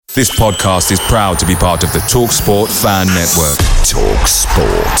This podcast is proud to be part of the Talksport Fan Network.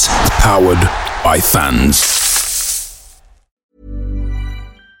 Talksport. Powered by fans.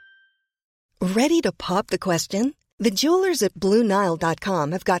 Ready to pop the question? The jewelers at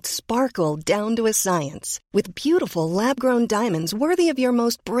BlueNile.com have got sparkle down to a science with beautiful lab-grown diamonds worthy of your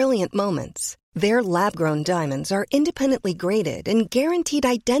most brilliant moments. Their lab-grown diamonds are independently graded and guaranteed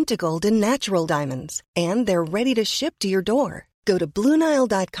identical to natural diamonds. And they're ready to ship to your door. Go to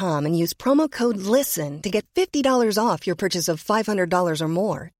BlueNile.com and use promo code LISTEN to get $50 off your purchase of $500 or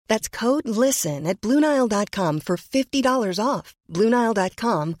more. That's code LISTEN at BlueNile.com for $50 off.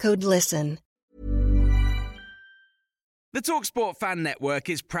 BlueNile.com, code LISTEN. The TalkSport Fan Network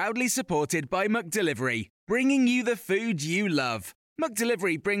is proudly supported by McDelivery, bringing you the food you love.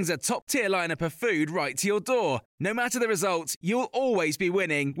 McDelivery brings a top-tier lineup of food right to your door. No matter the result, you'll always be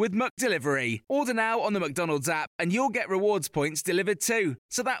winning with McDelivery. Order now on the McDonald's app and you'll get rewards points delivered too.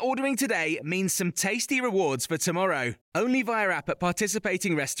 So that ordering today means some tasty rewards for tomorrow. Only via app at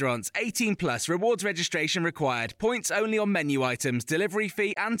participating restaurants. 18 plus. Rewards registration required. Points only on menu items. Delivery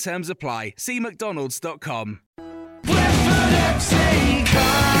fee and terms apply. See mcdonalds.com. Brentford FC,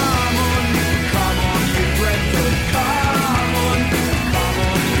 come on, you Brentford, come on,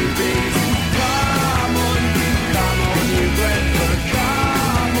 you Bees, come on, you Brentford,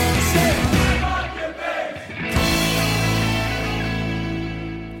 come on, say,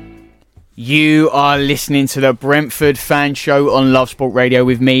 You are listening to the Brentford Fan Show on Lovesport Radio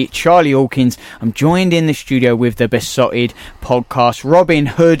with me, Charlie Hawkins. I'm joined in the studio with the Beesotted podcast, Robin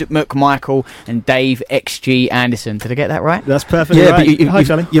Hood McMichael and Dave XG Anderson. Did I get that right? That's perfectly right. But Hi,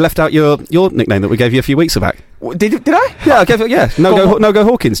 Charlie. You left out your nickname that we gave you a few weeks back. Did I? Yeah, I gave it. Yeah, no go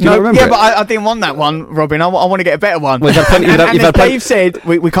Hawkins. Do you not remember? Yeah, but I didn't want that one, Robin. I want to get a better one. Well, and Dave said,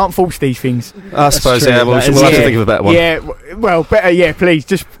 we can't force these things. I suppose. true. Yeah, we'll have to think of a better one. Yeah, well, better. Yeah, please,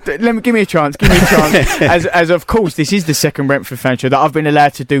 just give me a chance. Give me a chance. as of course, this is the second Brentford Fan Show that I've been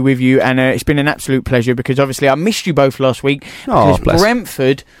allowed to do with you, and it's been an absolute pleasure because obviously I missed you both last week because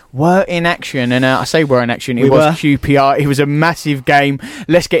Brentford were in action, and I say were in action. It was QPR. It was a massive game.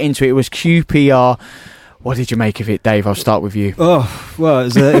 Let's get into it. It was QPR. What did you make of it, Dave? I'll start with you. Oh, well,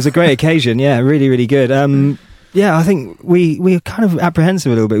 it was a great occasion. Yeah, really, really good. Yeah, I think we were kind of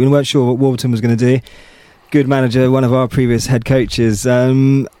apprehensive a little bit. We weren't sure what Warburton was going to do. Good manager, one of our previous head coaches,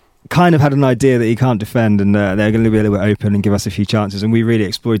 kind of had an idea that he can't defend, and they're going to be a little bit open and give us a few chances, and we really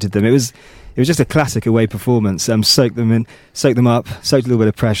exploited them. It was just a classic away performance. Soaked them up, soaked a little bit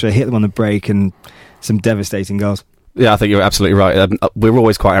of pressure, hit them on the break, and some devastating goals. Yeah, I think you're absolutely right. We're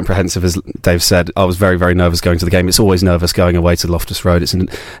always quite apprehensive, as Dave said. I was very, very nervous going to the game. It's always nervous going away to Loftus Road.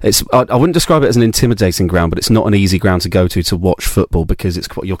 I wouldn't describe it as an intimidating ground, but it's not an easy ground to go to watch football because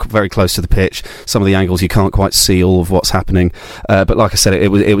you're very close to the pitch. Some of the angles you can't quite see all of what's happening. But like I said, it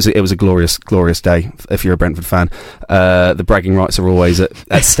was a glorious, glorious day if you're a Brentford fan. The bragging rights are always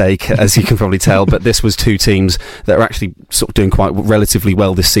at stake, as you can probably tell. But this was two teams that are actually sort of doing quite relatively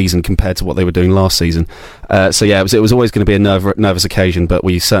well this season compared to what they were doing last season. So yeah, it was always going to be a nervous occasion, but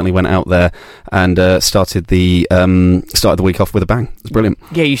we certainly went out there and started the week off with a bang. It was brilliant.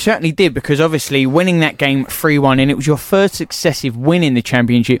 Yeah, you certainly did, because obviously winning that game 3-1, and it was your first successive win in the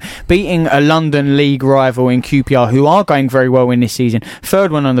Championship, beating a London League rival in QPR, who are going very well in this season.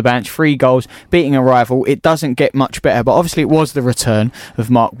 Third one on the bench, 3 goals, beating a rival. It doesn't get much better, but obviously it was the return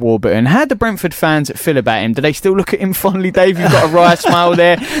of Mark Warburton. How do Brentford fans feel about him? Do they still look at him fondly, Dave? You've got a wry smile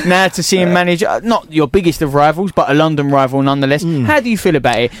there now to see him manage, not your biggest of rivals, but a London rival nonetheless. How do you feel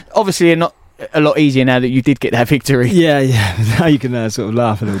about it? Obviously not a lot easier now that you did get that victory. Yeah. Now you can sort of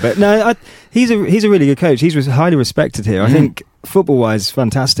laugh a little bit. No, he's a really good coach. He's highly respected here. I think football-wise,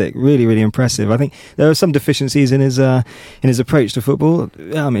 fantastic. Really, really impressive. I think there are some deficiencies in his approach to football.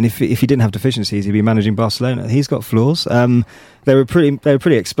 I mean, if he didn't have deficiencies, he'd be managing Barcelona. He's got flaws. They were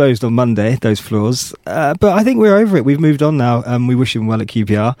pretty exposed on Monday, those flaws. But I think we're over it. We've moved on now. We wish him well at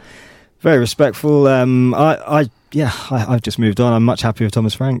QPR. Very respectful. I've just moved on. I'm much happier with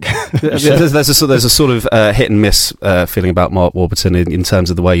Thomas Frank. There's a sort of hit and miss feeling about Mark Warburton in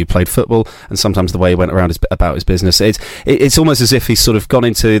terms of the way he played football and sometimes the way he went around about his business. It's almost as if he's sort of gone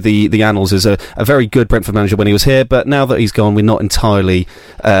into the annals as a very good Brentford manager when he was here, but now that he's gone, we're not entirely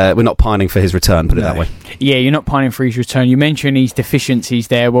we're not pining for his return, put it that way. Yeah, you're not pining for his return. You mentioned his deficiencies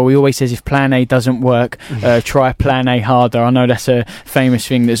there. Well, he always says if plan A doesn't work, try plan A harder. I know that's a famous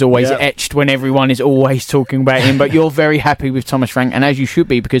thing that's always etched when everyone is always talking about him. but you're very happy with Thomas Frank, and as you should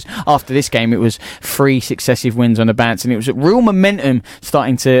be, because after this game it was 3 successive wins on the bounce, and it was a real momentum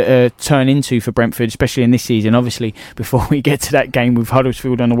starting to turn into for Brentford, especially in this season. Obviously, before we get to that game with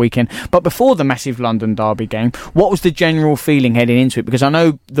Huddersfield on the weekend, but before the massive London derby game, what was the general feeling heading into it? Because I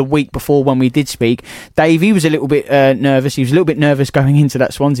know the week before when we did speak, Dave, he was a little bit nervous. He was a little bit nervous going into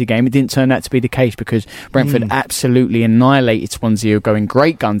that Swansea game. It didn't turn out to be the case because Brentford absolutely annihilated Swansea, going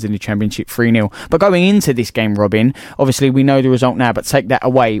great guns in the Championship 3-0. But going into this game, Robin, obviously we know the result now, but take that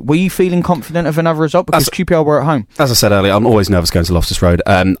away. Were you feeling confident of another result? Because QPR were at home. As I said earlier, I'm always nervous going to Loftus Road.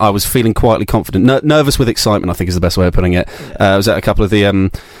 I was feeling quietly confident, nervous with excitement, I think is the best way of putting it. I was at a couple of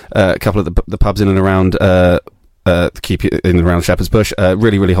the pubs in and around QPR, in and around Shepherd's Bush.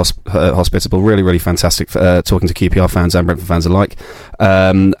 Really hospitable, really fantastic. Talking to QPR fans and Brentford fans alike.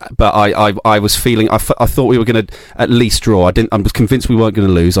 But I was feeling. I thought we were going to at least draw. I was convinced we weren't going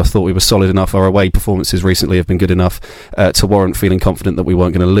to lose. I thought we were solid enough. Our away performances recently have been good enough to warrant feeling confident that we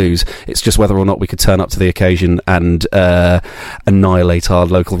weren't going to lose. It's just whether or not we could turn up to the occasion and annihilate our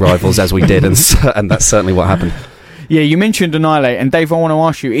local rivals as we did, and that's certainly what happened. Yeah, you mentioned annihilate, and Dave, I want to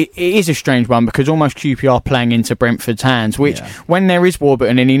ask you, it is a strange one because almost QPR playing into Brentford's hands, which when there is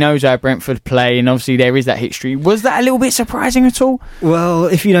Warburton and he knows how Brentford play, and obviously there is that history, was that a little bit surprising at all? Well,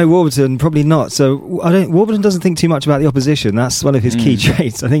 if you know Warburton, probably not. So Warburton doesn't think too much about the opposition. That's one of his key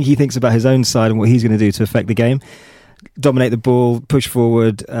traits. I think he thinks about his own side and what he's going to do to affect the game. Dominate the ball, push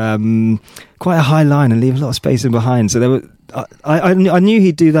forward, quite a high line and leave a lot of space in behind. So there were. I knew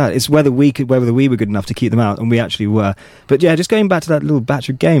he'd do that. It's whether we were good enough to keep them out, and we actually were. But yeah, just going back to that little batch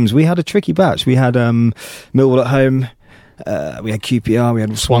of games, we had a tricky batch. We had Millwall at home, we had QPR, we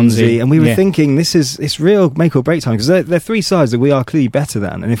had Swansea, and we were thinking it's real make or break time, because they're 3 sides that we are clearly better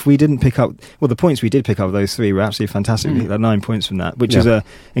than. And if we didn't pick up, well, the points we did pick up, those 3 were absolutely fantastic. We picked up 9 points from that, which is an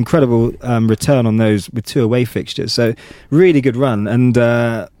incredible return on those with 2 away fixtures. So really good run, and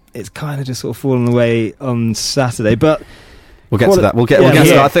it's kind of just sort of fallen away on Saturday, but. We'll get to that. We'll get to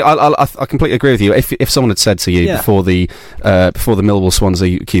that. I think I completely agree with you. If someone had said to you before the Millwall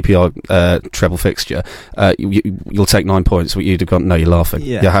Swansea QPR treble fixture, you'll take 9 points, you'd have gone, no, you're laughing.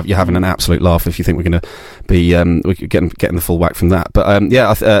 Yeah. You're having an absolute laugh if you think we're going to be getting the full whack from that. But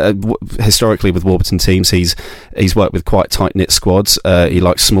historically with Warburton teams, he's worked with quite tight knit squads. He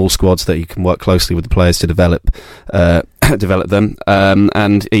likes small squads that you can work closely with the players to develop them,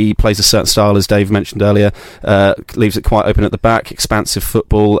 and he plays a certain style, as Dave mentioned earlier. Leaves it quite open at the back, expansive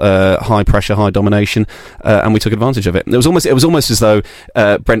football, high pressure, high domination, and we took advantage of it. It was almost as though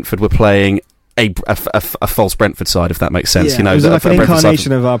Brentford were playing a false Brentford side, if that makes sense. It was like an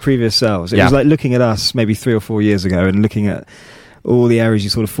incarnation of our previous selves. It was like looking at us maybe 3 or 4 years ago and looking at all the areas you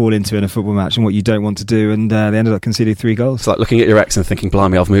sort of fall into in a football match and what you don't want to do, and they ended up conceding 3 goals. It's like looking at your ex and thinking,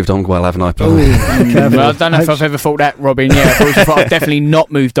 blimey, I've moved on well, haven't I? Well, I don't know if I've ever thought that, Robin. Yeah, I've definitely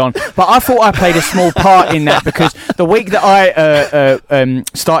not moved on. But I thought I played a small part in that, because the week that I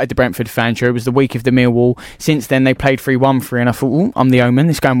started the Brentford fan show was the week of the Millwall. Since then, they played 3-1-3, and I thought, I'm the omen.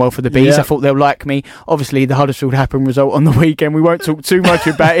 It's going well for the Bees. I thought they'll like me. Obviously, the Huddersfield happened result on the weekend. We won't talk too much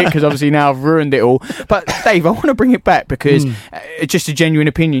about it, because obviously now I've ruined it all. But, Dave, I want to bring it back, because just a genuine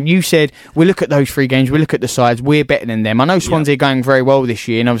opinion. You said we look at those 3 games, we look at the sides, we're better than them. I know Swansea are going very well this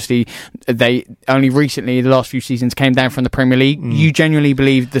year, and obviously they only recently, the last few seasons, came down from the Premier League. You genuinely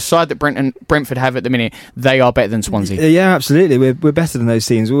believe the side that Brentford have at the minute, they are better than Swansea? Yeah, absolutely. We're better than those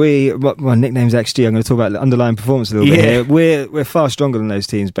teams. My nickname's XG. I'm going to talk about underlying performance a little bit here. We're far stronger than those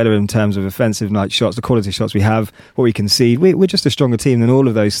teams, better in terms of offensive night shots, the quality shots we have, what we concede. We're just a stronger team than all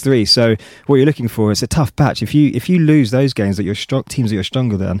of those 3. So what you're looking for is a tough patch. If you lose those games that you're teams that you're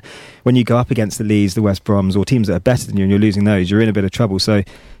stronger than, when you go up against the Leeds, the West Broms, or teams that are better than you, and you're losing those, you're in a bit of trouble. So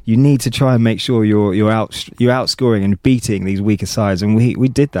you need to try and make sure you're outscoring and beating these weaker sides, and we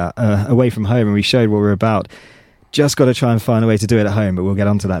did that away from home, and we showed what we're about. Just got to try and find a way to do it at home, but we'll get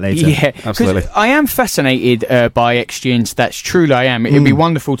onto that later. Yeah, absolutely. I am fascinated by XG and stats. Truly, I am. It'd be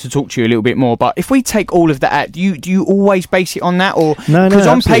wonderful to talk to you a little bit more. But if we take all of that out, do you always base it on that, or because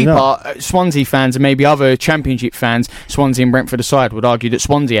on paper, Swansea fans and maybe other Championship fans, Swansea and Brentford aside, would argue that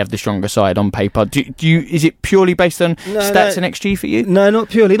Swansea have the stronger side on paper. Is it purely based on stats and XG for you? No, not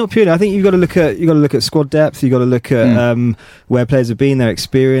purely. I think you've got to look at squad depth. You've got to look at where players have been, their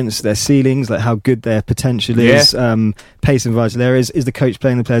experience, their ceilings, like how good their potential is. Pace and vital areas. Is the coach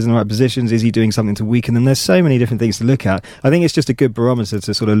playing the players in the right positions? Is he doing something to weaken them? There's so many different things to look at. I think it's just a good barometer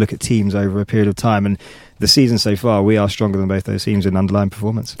to sort of look at teams over a period of time, and the season so far, we are stronger than both those teams in underlying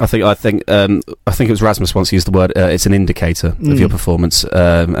performance. I think it was Rasmus once used the word. It's an indicator of your performance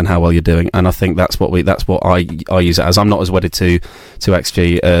and how well you're doing, and I think that's what I use it as. I'm not as wedded to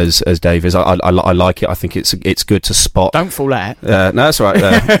XG as Dave is. I like it. I think it's good to spot. Don't fall out. No, that's all right.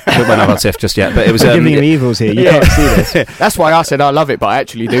 We won't have our tiff just yet, but it was giving him evils here. You can't see this. That's why I said I love it, but I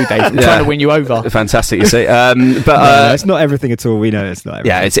actually do, Dave. I'm trying to win you over. Fantastic, you see. It's not everything at all. We know it's not everything.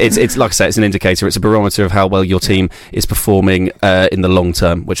 Yeah, it's like I say, it's an indicator. It's a barometer of how well your team is performing in the long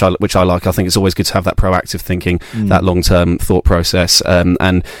term, which I like. I think it's always good to have that proactive thinking, that long term thought process, and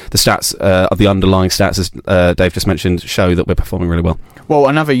the stats, the underlying stats, as Dave just mentioned, show that we're performing really well. Well,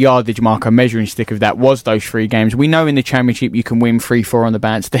 another yardage marker, measuring stick of that was those 3 games. We know in the Championship you can win 3-4 on the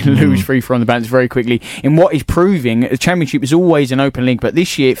bounce, then lose 3-4 on the bounce very quickly. In what is proving, the Championship is always an open league, but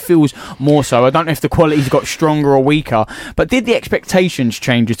this year it feels more so. I don't know if the quality's got stronger or weaker, but did the expectations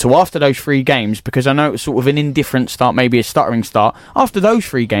change at all after those 3 games? Because I know it was sort of an indifferent start, maybe a stuttering start. After those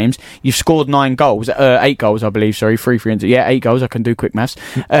 3 games, you've scored 8 goals, I believe. Sorry, 8 goals. I can do quick maths.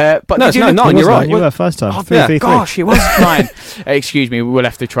 But no, it's 9. You're right. You were first time. Oh, gosh, it was 9. Excuse me. We'll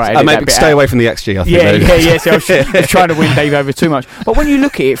have to try it. Maybe stay away from the XG. I think. Yeah. So I was trying to win Dave over too much. But when you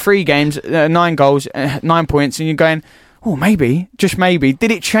look at it, 3 games, 9 goals, 9 points, and you're going, oh, maybe, just maybe.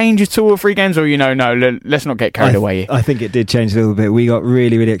 Did it change at all 3 games, or no? Let's not get carried away here. I think it did change a little bit. We got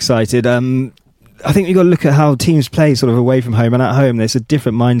really, really excited. I think you've got to look at how teams play sort of away from home and at home. There's a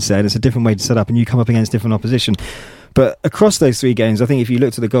different mindset. It's a different way to set up, and you come up against different opposition. But across those 3 games, I think if you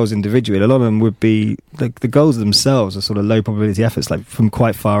looked at the goals individually, a lot of them would be the goals themselves are sort of low probability efforts, like from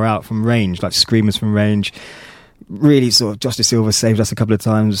quite far out from range, like screamers from range. Really, sort of, Josh De Silva saved us a couple of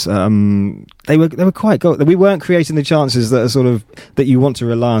times. They were quite good. We weren't creating the chances that are sort of that you want to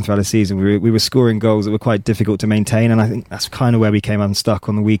rely on throughout the season. We were scoring goals that were quite difficult to maintain, and I think that's kind of where we came unstuck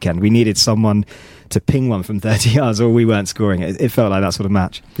on the weekend. We needed someone to ping one from 30 yards, or we weren't scoring it. It felt like that sort of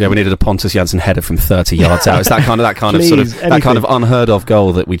match. Yeah, we needed a Pontus Jansson header from 30 yards out. It's that kind of unheard of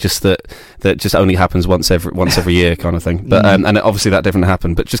goal that we just that just only happens once every year kind of thing. But and obviously that didn't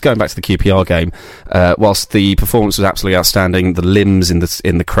happen. But just going back to the QPR game, whilst the performance was absolutely outstanding, the limbs in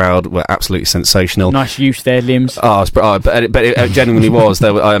the crowd were absolutely sensational. Nice use there, limbs. But it genuinely was.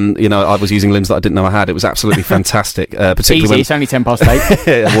 There were, I was using limbs that I didn't know I had. It was absolutely fantastic. Particularly it's only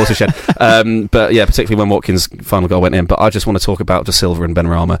 10:08. Watershed. But yeah, particularly when Watkins' final goal went in. But I just want to talk about De Silva and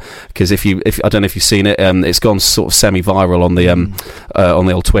Benrahma, because if I don't know if you've seen it, it's gone sort of semi-viral on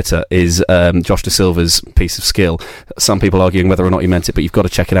the old Twitter. Is Josh De Silva's piece of skill? Some people arguing whether or not he meant it, but you've got to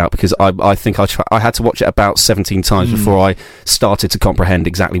check it out, because I think I had to watch it about 17 times before I started to comprehend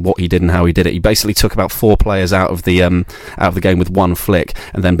exactly what he did and how he did it. He basically took about 4 players out of the game with one flick,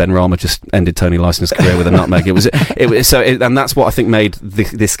 and then Benrahma just ended Tony Lyson's career with a nutmeg. And that's what I think made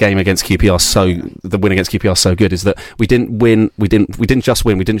this game against QPR the win against QPR so good, is that we didn't just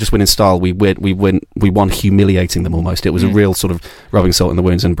win in style. We won humiliating them almost. It was a real sort of rubbing salt in the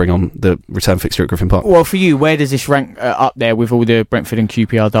wounds and bring on the return fixture at Griffin Park. Well, for you, where does this rank up there with all the Brentford and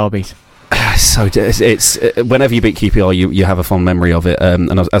QPR derbies? So it's whenever you beat QPR, you have a fond memory of it,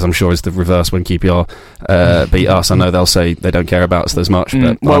 and as I'm sure is the reverse when QPR beat us. I know they'll say they don't care about us as much.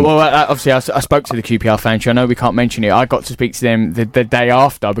 But obviously I spoke to the QPR fans. I know we can't mention it. I got to speak to them the day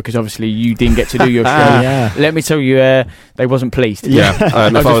after, because obviously you didn't get to do your show. Yeah. Let me tell you, they wasn't pleased. Yeah,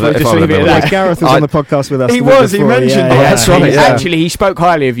 Gareth was on the podcast with us. He was. He mentioned it. That's right. Yeah. Actually, he spoke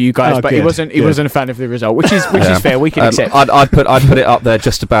highly of you guys, but he wasn't a fan of the result, which is fair. We can accept. I'd put it up there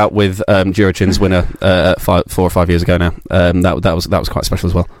just about with Jurichin's winner 4 or 5 years ago now. That was quite special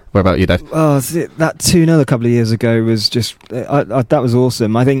as well. What about you, Dave? Oh, that 2-0 a couple of years ago was just that was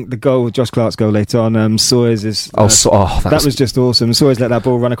awesome. I think the goal, Josh Clark's goal later on, Sawyers is that was just awesome. Sawyers let that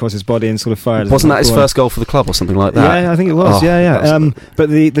ball run across his body and sort of fired. Wasn't that his first goal for the club or something like that? Yeah, I think it was. But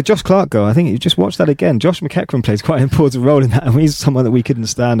the Josh Clark goal, I think you just watch that again. Josh McEachran plays quite an important role in that, and he's someone that we couldn't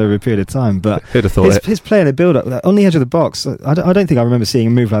stand over a period of time. But who'd have thought his play in a build-up on the edge of the box, I don't think I remember seeing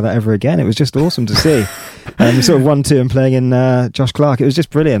him move like that ever again. It was just awesome to see. Sort of 1-2 and playing in Josh Clark, it was just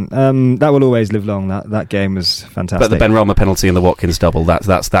brilliant. That will always live long. That game was fantastic. But the Benrahma penalty and the Watkins double, that's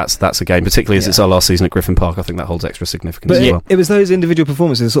a game, particularly as it's our last season at Griffin Park. I think that holds extra significance as well. It was those individual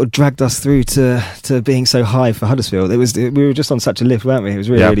performances that sort of dragged us through to being so high for Huddersfield. We were just on such a lift, weren't we? It was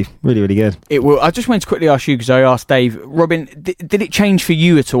really good. I just wanted to quickly ask you, because I asked Dave, Robin, did it change for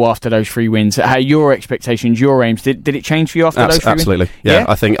you at all after those 3 wins? How your expectations, your aims, did it change for you after those 3 wins? Absolutely. Yeah,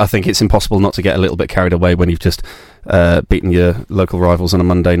 I think it's impossible not to get a little bit carried away when you've just beaten your local rivals on a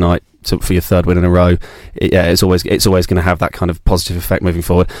Monday night for your third win in a row, it's always going to have that kind of positive effect moving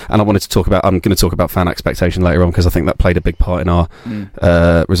forward. And I'm going to talk about fan expectation later on, because I think that played a big part in our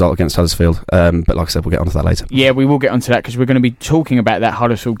result against Huddersfield. But like I said, we'll get onto that later. Yeah, we will get onto that, because we're going to be talking about that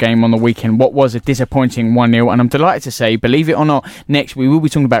Huddersfield game on the weekend. What was a disappointing 1-0, and I'm delighted to say, believe it or not, next we will be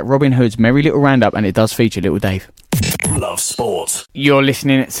talking about Robin Hood's Merry Little Roundup, and it does feature Little Dave. Love Sport. You're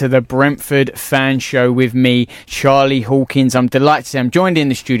listening to the Brentford Fan Show with me, Charlie Hawkins. I'm delighted to say I'm joined in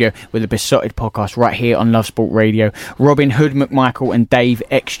the studio with the Beesotted podcast right here on Love Sport Radio. Robin Hood McMichael and Dave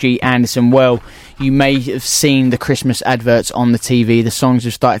XG Anderson. Well, you may have seen the Christmas adverts on the TV. The songs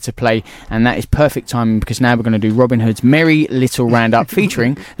have started to play, and that is perfect timing, because now we're going to do Robin Hood's Merry Little Roundup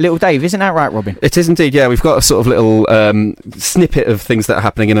featuring Little Dave. Isn't that right, Robin? It is indeed, yeah. We've got a sort of little snippet of things that are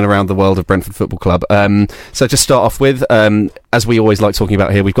happening in and around the world of Brentford Football Club. So just start off with, as we always like talking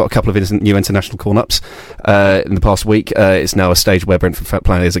about here, we've got a couple of new international call-ups in the past week. It's now a stage where Brentford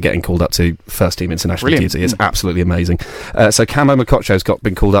players are getting called up to first-team international duty. It's absolutely amazing. So Camo Makocho's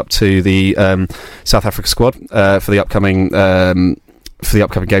been called up to the South Africa squad for the upcoming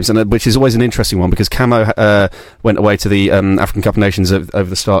games, and which is always an interesting one, because Camo went away to the African Cup of Nations over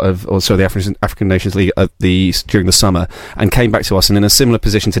the start of, the African Nations League during the summer, and came back to us, and in a similar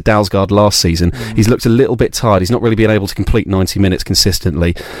position to Dalsgaard last season. He's looked a little bit tired. He's not really been able to complete 90 minutes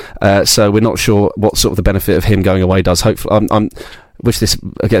consistently, so we're not sure what sort of the benefit of him going away does. Hopefully, which this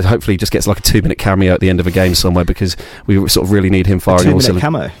again hopefully just gets like a 2-minute cameo at the end of a game somewhere, because we sort of really need him firing. A 2-minute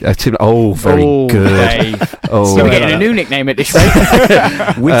camo. Very good. Dave. We're getting a new nickname at this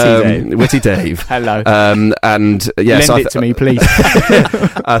rate. Witty Dave. Hello. And yeah, lend it to me, please.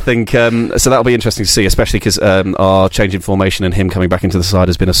 I think so. That'll be interesting to see, especially because our change in formation and him coming back into the side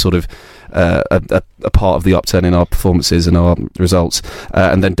has been a sort of a part of the upturn in our performances and our results.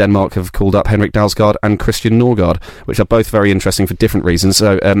 And then Denmark have called up Henrik Dalsgaard and Christian Norgard, which are both very interesting for different reasons.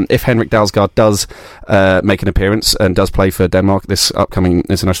 So if Henrik Dalsgaard does make an appearance and does play for Denmark this upcoming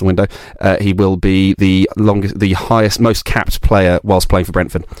international window, he will be the highest, most capped player whilst playing for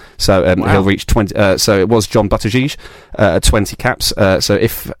Brentford. So he'll reach 20. So it was John Buttigieg at 20 caps. So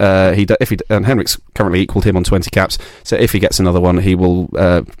if Henrik's currently equalled him on 20 caps. So if he gets another one, he will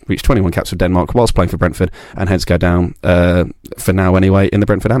reach 21 caps for Denmark whilst playing for Brentford, and hence go down for now anyway in the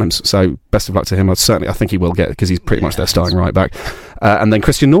Brentford Annals. So best of luck to him. I think he will get it, because he's pretty much their starting right back. And then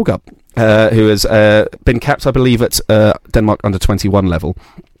Christian Norgard, who has been capped, I believe, at Denmark under 21 level,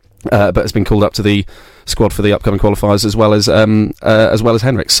 but has been called up to the squad for the upcoming qualifiers as well as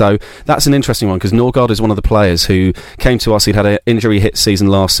Henrik. So that's an interesting one, because Norgard is one of the players who came to us. He'd had an injury hit season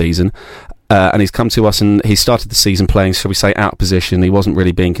last season. And he's come to us, and he started the season playing, shall we say, out of position. He wasn't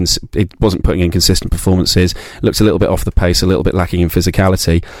really he wasn't putting in consistent performances. Looked a little bit off the pace, a little bit lacking in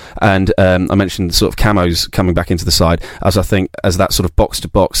physicality. And I mentioned sort of Camo's coming back into the side, as I think as that sort of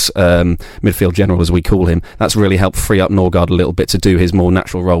box-to-box midfield general, as we call him. That's really helped free up Norgard a little bit to do his more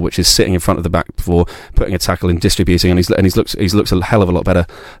natural role, which is sitting in front of the back before putting a tackle and distributing. And he's looked a hell of a lot better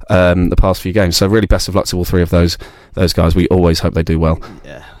the past few games. So really, best of luck to all three of those guys. We always hope they do well.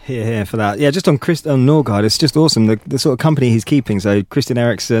 Yeah. Here for that. Yeah, just on Norgard, it's just awesome, the sort of company he's keeping. So Christian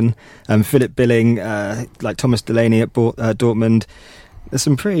Eriksen, Philip Billing, like Thomas Delaney at Dortmund. There's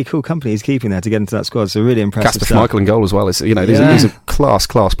some pretty cool company he's keeping there to get into that squad. So really impressive. Kasper Schmeichel in goal as well. It's, these are class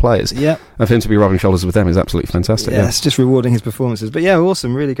players. Yeah, and for him to be rubbing shoulders with them is absolutely fantastic. Yeah, it's just rewarding his performances. But yeah,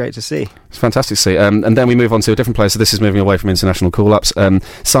 awesome. Really great to see. It's fantastic to see. And then we move on to a different player. So this is moving away from international call-ups.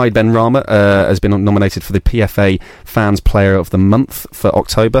 Said Ben Rama has been nominated for the PFA Fans Player of the Month for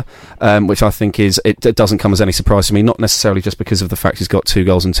October, which I think it doesn't come as any surprise to me. Not necessarily just because of the fact he's got 2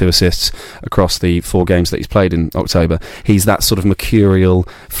 goals and 2 assists across the 4 games that he's played in October. He's that sort of mercurial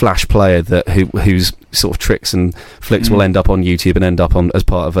flash player whose sort of tricks and flicks will end up on YouTube and end up on as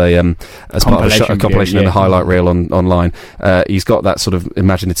part of a compilation and a highlight reel online. He's got that sort of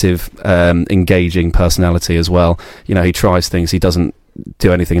imaginative, engaging personality as well. He tries things. He doesn't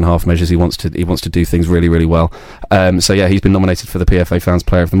do anything in half measures. He wants to do things really, really well. So yeah, he's been nominated for the PFA Fans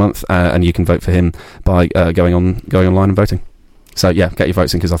Player of the Month, and you can vote for him by going online and voting. So yeah, get your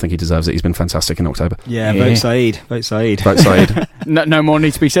votes in, because I think he deserves it. He's been fantastic in October. Yeah. Vote Saeed. Vote Saeed. No more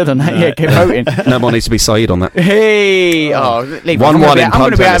needs to be said on that. No. Yeah, keep voting. No more needs to be Saeed on that. Hey, leave 1-1 in. I'm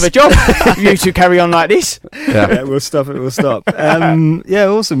going to be out of a job. You two carry on like this. Yeah, we'll stop it. Yeah,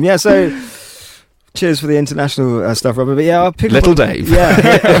 awesome. Yeah, so cheers for the international stuff, Robert. But yeah, I'll pick Little Dave.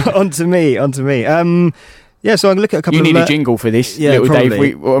 Yeah, on to me. Yeah, so I'm going to look at a couple of... You need a jingle for this, yeah, Little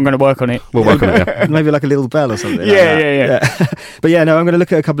probably. Dave. I'm going to work on it. We'll work on it, yeah. Maybe like a little bell or something. Yeah. But yeah, no, I'm going to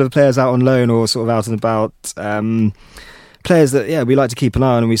look at a couple of players out on loan or sort of out and about. Players that, we like to keep an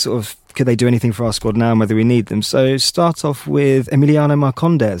eye on, and we sort of could they do anything for our squad now and whether we need them? So start off with Emiliano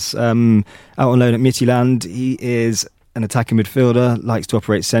Marcondes, out on loan at Midtjylland. He is an attacking midfielder, likes to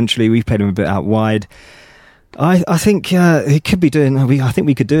operate centrally. We've played him a bit out wide. I think he could be doing. I think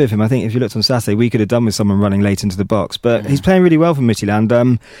we could do with him. I think if you looked on Saturday, we could have done with someone running late into the box. But he's playing really well for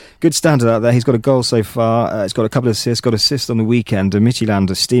Midtjylland. Good standard out there. He's got a goal so far. He's got a couple of assists. Got assists on the weekend. And Midtjylland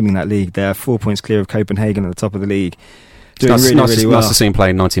are steaming that league. They're 4 points clear of Copenhagen at the top of the league. Doing really well. Nice to see him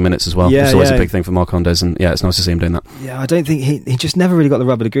playing 90 minutes as well. It's always a big thing for Marcondes, and it's nice to see him doing that. Yeah, I don't think he just never really got the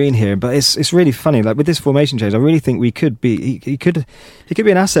rub of the green here, but it's really funny. Like with this formation change, I really think we could be he could be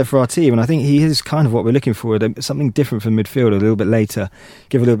an asset for our team, and I think he is kind of what we're looking for. Something different from midfield a little bit later,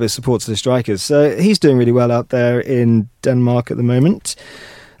 give a little bit of support to the strikers. So he's doing really well out there in Denmark at the moment.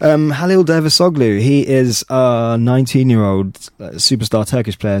 Halil Dervisoglu, he is a 19-year-old superstar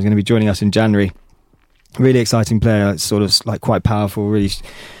Turkish player. He's going to be joining us in January. Really exciting player, sort of like quite powerful. Really,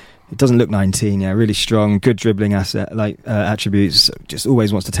 it doesn't look 19. Yeah, really strong, good dribbling attributes. Just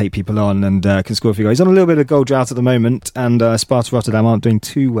always wants to take people on and can score a few goals. He's on a little bit of a goal drought at the moment, and Sparta Rotterdam aren't doing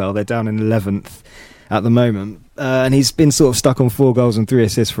too well. They're down in 11th at the moment, and he's been sort of stuck on 4 goals and 3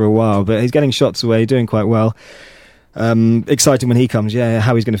 assists for a while. But he's getting shots away, doing quite well. Exciting when he comes.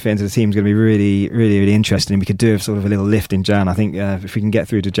 How he's going to fit into the team is going to be really, really, really interesting. We could do sort of a little lift in Jan. I think if we can get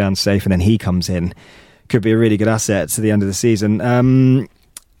through to Jan safe, and then he comes in, could be a really good asset to the end of the season.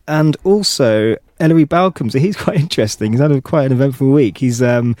 And also Ellery Balcom, so he's quite interesting. He's had quite an eventful week. He's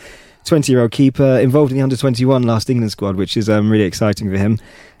 20-year-old keeper, involved in the under-21 last England squad, which is really exciting for him.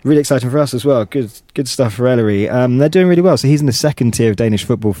 Really exciting for us as well. Good stuff for Ellery. They're doing really well. So he's in the second tier of Danish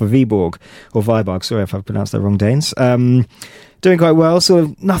football for Viborg, or Viborg, sorry if I've pronounced that wrong, Danes. Doing quite well, sort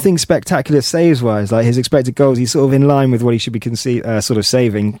of nothing spectacular saves-wise. Like his expected goals, he's sort of in line with what he should be sort of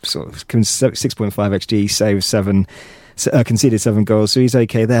saving. Sort of 6.5 XG, saved 7, conceded 7 goals, so he's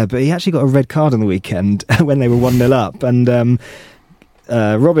okay there. But he actually got a red card on the weekend when they were 1-0 up, and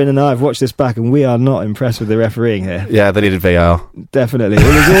Robin and I have watched this back, and we are not impressed with the refereeing here. Yeah, they needed VAR. Definitely, it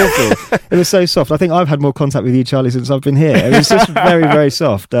was awful. It was so soft. I think I've had more contact with you, Charlie, since I've been here. It was just very, very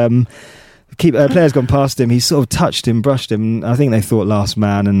soft. Player's gone past him. He sort of touched him, brushed him. I think they thought last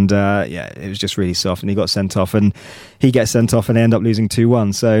man, and it was just really soft. And he got sent off, and he gets sent off, and they end up losing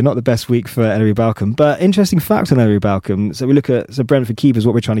 2-1. So not the best week for Ellery Balcom. But interesting fact on Ellery Balcom. So we look at Brentford keepers.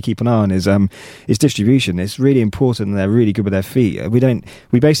 What we're trying to keep an eye on is distribution. It's really important, and they're really good with their feet.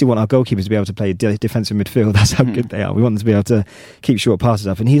 We basically want our goalkeepers to be able to play defensive midfield. That's how good they are. We want them to be able to keep short passes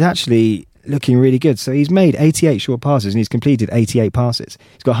up, and he's actually looking really good. So he's made 88 short passes and he's completed 88 passes.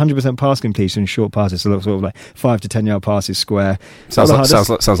 He's got 100% pass completion in short passes, so sort of like 5 to 10 yard passes square. Sounds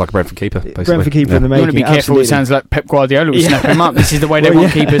like a Brentford keeper, basically. Brentford keeper in the making. You want to be careful. It sounds like Pep Guardiola will snap him up. This is the way they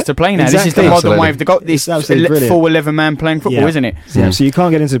want keepers to play now. Exactly. This is the modern way of this full 11 man playing football, isn't it? Yeah. So you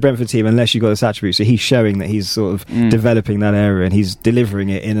can't get into the Brentford team unless you've got this attribute. So he's showing that he's sort of developing that area, and he's delivering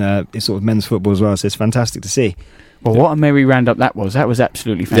it in sort of men's football as well. So it's fantastic to see. Well, what a merry roundup that was. That was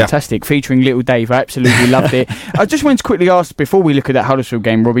absolutely fantastic. Featuring little Dave. I absolutely loved it. I just wanted to quickly ask, before we look at that Huddersfield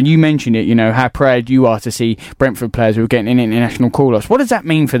game, Robin, you mentioned it, how proud you are to see Brentford players who are getting international call-ups. What does that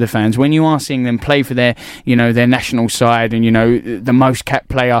mean for the fans when you are seeing them play for their national side and, the most capped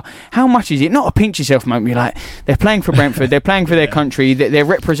player? How much is it? Not a pinch yourself moment. You're like, they're playing for Brentford, they're playing for their country, they're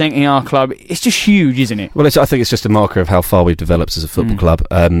representing our club. It's just huge, isn't it? Well, I think it's just a marker of how far we've developed as a football club.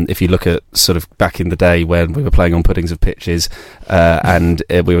 If you look at sort of back in the day when we were playing on puddings of pitches, and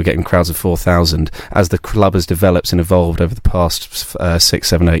we were getting crowds of 4,000. As the club has developed and evolved over the past 6,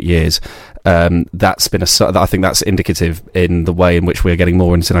 7, 8 years, that's been I think that's indicative in the way in which we're getting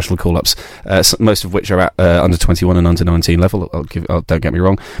more international call-ups, most of which are at under 21 and under 19 level. Don't get me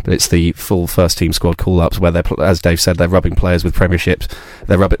wrong, but it's the full first team squad call-ups where they're, as Dave said, they're rubbing players with premierships,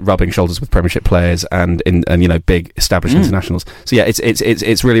 they're rubbing shoulders with Premiership players and big established internationals. So yeah,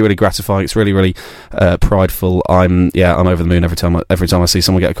 it's really, really gratifying. It's really, really prideful. I'm over the moon every time I see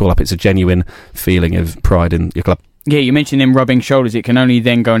someone get a call-up. It's a genuine feeling of pride in your club. Yeah, you mentioned them rubbing shoulders. It can only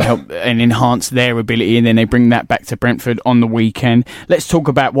then go and help and enhance their ability, and then they bring that back to Brentford on the weekend. Let's talk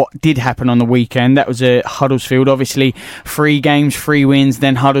about what did happen on the weekend. That was at Huddersfield. Obviously, 3 games, 3 wins.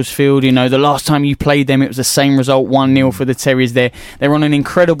 Then Huddersfield, the last time you played them, it was the same result, 1-0 for the Terriers. They're on an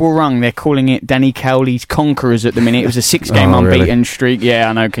incredible run. They're calling it Danny Cowley's Conquerors at the minute. It was a 6-game unbeaten streak.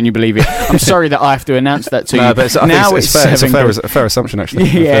 Yeah, I know. Can you believe it? I'm sorry that I have to announce that to you. No, but it's fair. It's a fair assumption, actually.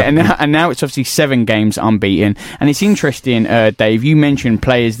 Yeah, and now it's obviously 7 games unbeaten, and it's interesting, Dave, you mentioned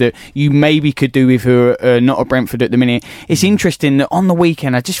players that you maybe could do with who are not at Brentford at the minute. It's interesting that on the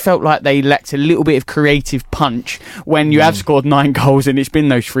weekend I just felt like they lacked a little bit of creative punch when you have scored 9 goals and it's been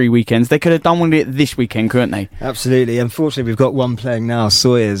those 3 weekends. They could have done with it this weekend, couldn't they? Absolutely. Unfortunately, we've got one playing now,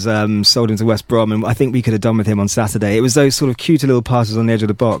 Sawyers, sold into West Brom, and I think we could have done with him on Saturday. It was those sort of cute little passes on the edge of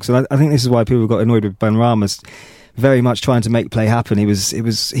the box, and I think this is why people got annoyed with Benrahma, very much trying to make play happen.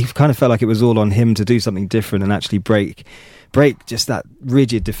 He kind of felt like it was all on him to do something different and actually break just that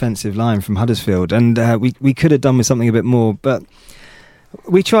rigid defensive line from Huddersfield. And we could have done with something a bit more, but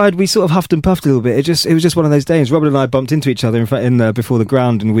we tried. We sort of huffed and puffed a little bit. It was just one of those days. Robert and I bumped into each other before the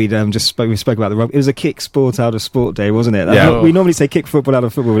ground, and we spoke about the rugby. It was a kick sport out of sport day, wasn't it? Yeah. We normally say kick football out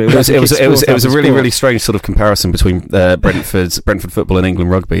of football, but it was a really strange sort of comparison between Brentford football and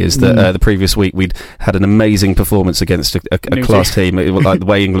England rugby. Is that the previous week we'd had an amazing performance against a class team. Like the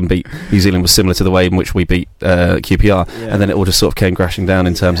way England beat New Zealand was similar to the way in which we beat QPR, and then it all just sort of came crashing down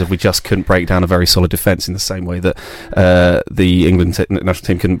in terms of we just couldn't break down a very solid defence in the same way that the England national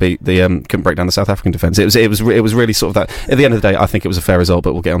team couldn't break down the South African defence. It was really sort of that. At the end of the day, I think it was a fair result,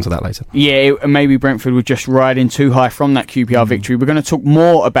 but we'll get onto that later. Yeah, maybe Brentford were just riding too high from that QPR victory. We're going to talk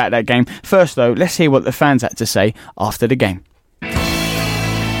more about that game. First, though, let's hear what the fans had to say after the game.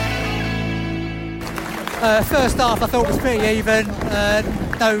 First half, I thought was pretty even.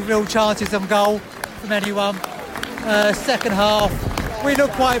 No real chances on goal from anyone. Second half, we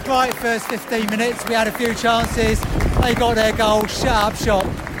looked quite bright first 15 minutes. We had a few chances. They got their goal, shut up shop.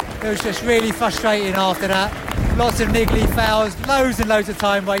 It was just really frustrating after that. Lots of niggly fouls, loads and loads of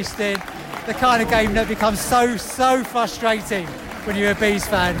time wasted. The kind of game that becomes so frustrating when you're a Bees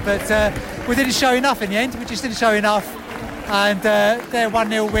fan. But we didn't show enough in the end. We just didn't show enough. And their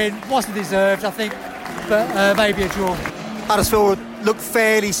 1-0 win wasn't deserved, I think, but maybe a draw. Huddersfield looked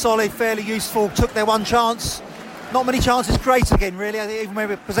fairly solid, fairly useful, took their one chance. Not many chances created again, really. I think even when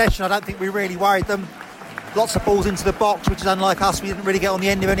we were possession, I don't think we really worried them. Lots of balls into the box, which is unlike us. We didn't really get on the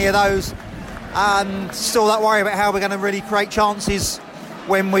end of any of those. And still that worry about how we're going to really create chances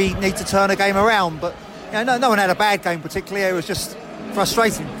when we need to turn a game around. But no one had a bad game particularly. It was just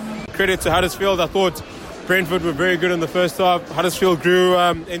frustrating. Credit to Huddersfield. I thought Brentford were very good in the first half. Huddersfield grew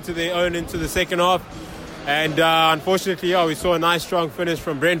into the second half. And unfortunately, we saw a nice strong finish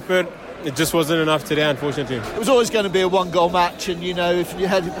from Brentford. It just wasn't enough today, unfortunately. It was always going to be a one-goal match, and if you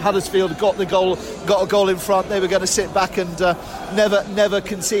had Huddersfield got a goal in front, they were going to sit back and never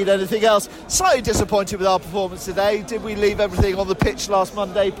concede anything else. Slightly disappointed with our performance today. Did we leave everything on the pitch last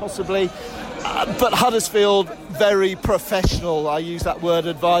Monday? Possibly. But Huddersfield, very professional. I use that word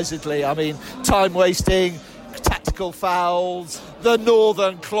advisedly. I mean, time wasting, tactical fouls, the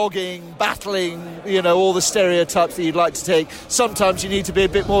northern clogging, battling, all the stereotypes that you'd like to take. Sometimes you need to be a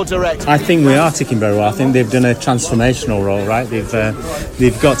bit more direct. I think we are ticking very well. I think they've done a transformational role, right?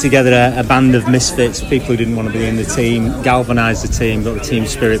 They've got together a band of misfits, people who didn't want to be in the team, galvanised the team, got the team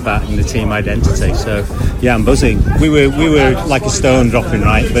spirit back and the team identity. So, yeah, I'm buzzing. We were like a stone dropping,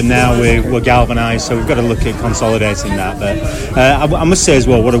 right? But now we're galvanised, so we've got to look at consolidating that. But I must say as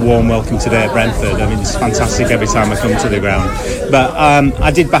well, what a warm welcome today at Brentford. I mean, it's fantastic every time I come to the ground. But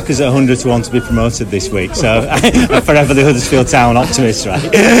I did back us at 100 to 1 to be promoted this week, so I'm forever the Huddersfield Town optimist, right?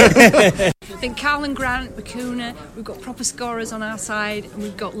 I think Carlin Grant, Bakuna, we've got proper scorers on our side, and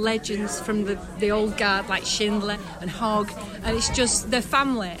we've got legends from the old guard like Schindler and Hogg, and it's just their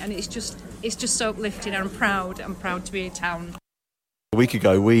family, and it's just so uplifting. I'm proud to be a Town. A week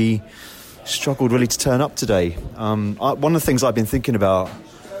ago we struggled really to turn up today. One of the things I've been thinking about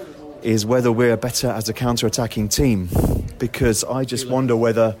is whether we're better as a counter-attacking team, because I just wonder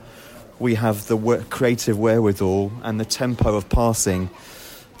whether we have the creative wherewithal and the tempo of passing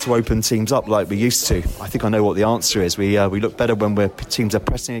to open teams up like we used to. I think I know what the answer is. We look better when teams are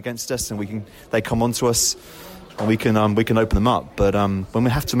pressing against us and they come onto us and we can open them up. But when we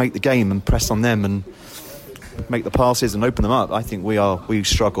have to make the game and press on them and make the passes and open them up, I think we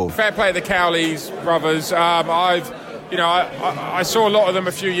struggle. Fair play to the Cowleys brothers. I saw a lot of them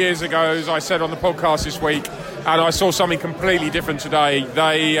a few years ago, as I said on the podcast this week, and I saw something completely different today.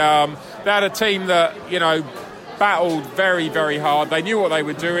 They had a team that battled very, very hard. They knew what they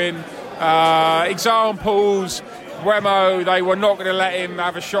were doing. Examples, Wemo, they were not going to let him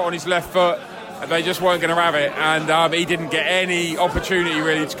have a shot on his left foot. They just weren't going to have it, and he didn't get any opportunity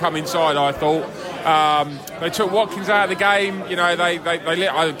really to come inside, I thought. They took Watkins out of the game.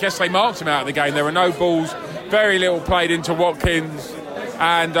 I guess they marked him out of the game. There were no balls, very little played into Watkins,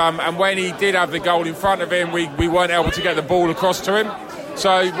 and when he did have the goal in front of him, we weren't able to get the ball across to him.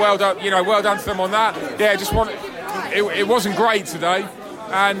 So well done to them on that. Yeah, it wasn't great today,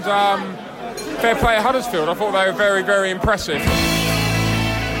 and fair play at Huddersfield. I thought they were very, very impressive.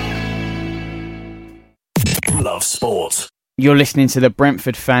 Love Sport. You're listening to the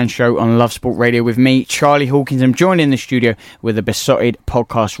Brentford Fan Show on Lovesport Radio with me, Charlie Hawkins. I'm joined in the studio with the Beesotted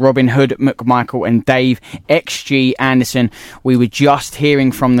podcast, Robin Hood, McMichael and Dave XG Anderson. We were just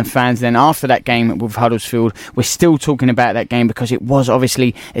hearing from the fans then after that game with Huddersfield. We're still talking about that game because it was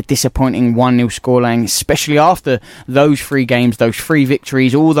obviously a disappointing 1-0 scoreline, especially after those 3 games, those 3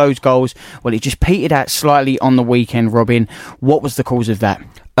 victories, all those goals. Well, it just petered out slightly on the weekend, Robin. What was the cause of that?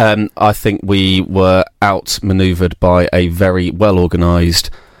 I think we were outmanoeuvred by a very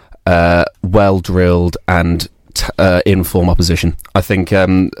well-organised, well-drilled and in-form opposition. I think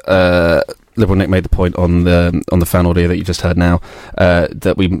Liberal Nick made the point on the fan audio that you just heard now,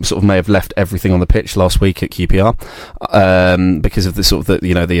 that we sort of may have left everything on the pitch last week at QPR because of the sort of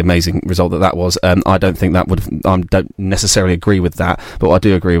the amazing result that was. I don't think that would. I don't necessarily agree with that, but what I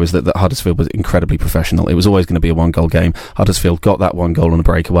do agree was that Huddersfield was incredibly professional. It was always going to be a 1-goal game. Huddersfield got that 1 goal on a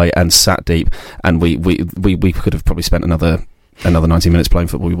breakaway and sat deep, and we could have probably spent another 90 minutes playing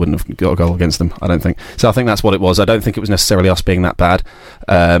football. We wouldn't have got a goal against them, I don't think. So I think that's what it was. I don't think it was necessarily us being that bad.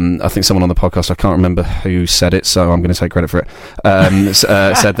 I think someone on the podcast, I can't remember who said it, so I'm going to take credit for it,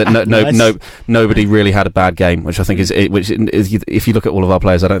 said that nobody really had a bad game, which I think is if you look at all of our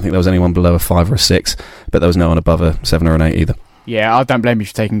players, I don't think there was anyone below a 5 or a 6, but there was no one above a 7 or an 8 either. Yeah, I don't blame you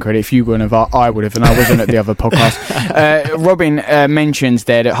for taking credit. If you wouldn't have, I would have, and I wasn't at the other podcast. Robin mentions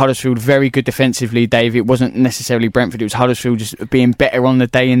there that Huddersfield very good defensively, Dave. It wasn't necessarily Brentford, it was Huddersfield just being better on the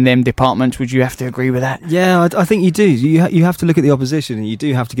day in them departments. Would you have to agree with that? Yeah, I think you do. You have to look at the opposition, and you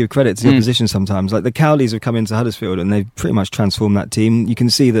do have to give credit to the opposition sometimes. Like the Cowleys have come into Huddersfield and they've pretty much transformed that team. You can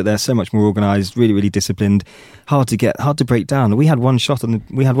see that they're so much more organised, really, really disciplined, hard to break down. We had one shot in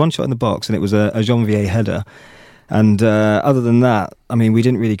the box, and it was a Janvier header. And other than that, I mean, we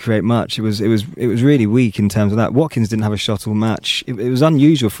didn't really create much. It was really weak in terms of that. Watkins didn't have a shot all match. It was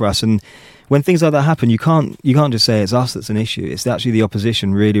unusual for us. And when things like that happen, you can't just say it's us that's an issue. It's actually the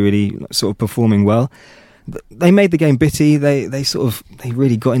opposition really, really sort of performing well. They made the game bitty. They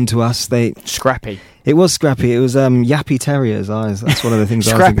really got into us. Scrappy. It was scrappy. It was yappy terriers. That's one of the things.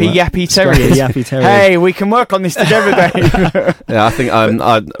 Scrappy yappy terriers. Yappy terriers. Hey, we can work on this together, Dave. Yeah, I think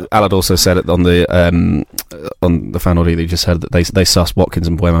Alad also said it on the fan audio that you just heard that they sussed Watkins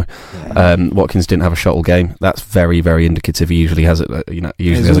and Buemo. Yeah. Watkins didn't have a shot all game. That's very, very indicative. He usually has it.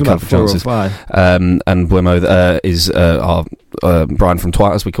 Usually has a couple of chances. And Buemo is our Brian from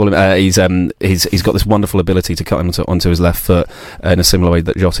Twat, as we call him. He's got this wonderful ability to cut onto his left foot in a similar way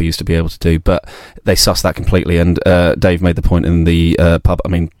that Jota used to be able to do, but they sussed that completely. And Dave made the point in the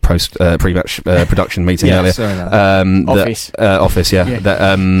pre-match production meeting earlier. Office, yeah.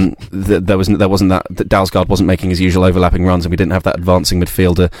 That there wasn't that Dalsgaard wasn't making his usual overlapping runs, and we didn't have that advancing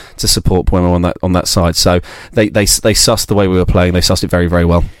midfielder to support Buemo on that side. So they sussed the way we were playing. They sussed it very, very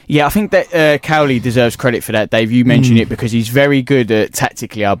well. Yeah, I think that Cowley deserves credit for that, Dave. You mentioned it because he's very good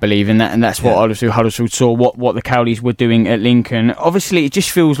tactically, I believe, and that's what Huddersfield saw what the Cowleys were doing at Lincoln. Obviously, it just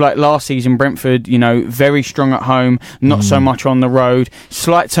feels like last season Brentford, very strong at home, not so much on the road.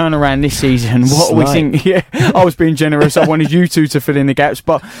 Slight turnaround this season. What are we thinking? Yeah, I was being generous. I wanted you two to fill in the gaps,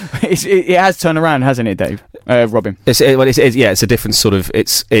 but it has turned around, hasn't it, Dave? Robin? It's a different sort of.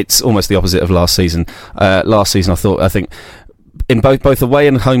 It's almost the opposite of last season. Last season, I think. In both away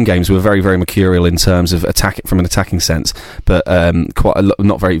and home games, we were very, very mercurial in terms of from an attacking sense, but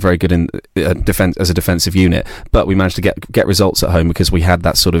not very, very good in defense as a defensive unit. But we managed to get results at home because we had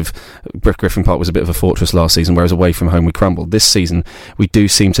that sort of. Griffin Park was a bit of a fortress last season, whereas away from home we crumbled. This season we do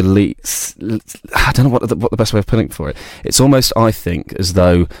seem to lead. I don't know what the best way of putting it for it. It's almost, I think, as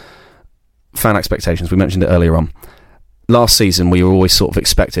though fan expectations. We mentioned it earlier on. Last season, we were always sort of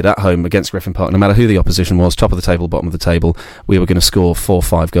expected at home against Griffin Park, no matter who the opposition was, top of the table, bottom of the table, we were going to score 4 or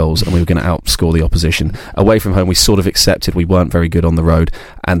 5 goals and we were going to outscore the opposition. Away from home, we sort of accepted we weren't very good on the road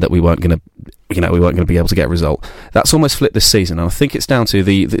and that we weren't going to be able to get a result. That's almost flipped this season, and I think it's down to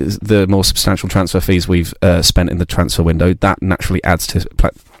the more substantial transfer fees we've spent in the transfer window. That naturally adds to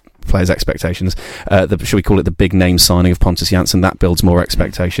players' expectations. Should we call it the big name signing of Pontus Jansson? That builds more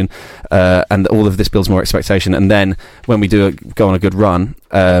expectation, and all of this builds more expectation. And then when we go on a good run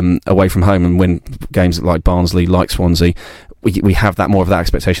away from home and win games like Barnsley, like Swansea, we have that more of that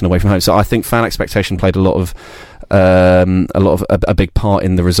expectation away from home. So I think fan expectation played a big part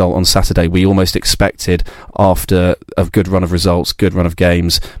in the result on Saturday. We almost expected, after a good run of results, good run of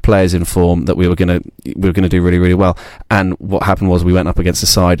games, players in form, that we were going to do really, really well. And what happened was we went up against a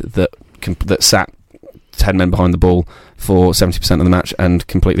side that sat 10 men behind the ball for 70% of the match and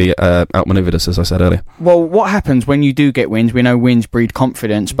completely outmanoeuvred us, as I said earlier. Well, what happens when you do get wins? We know wins breed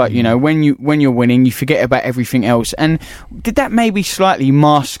confidence, but when you're winning, you forget about everything else. And did that maybe slightly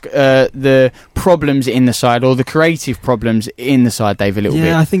mask the problems in the side, or the creative problems in the side, Dave, a little bit?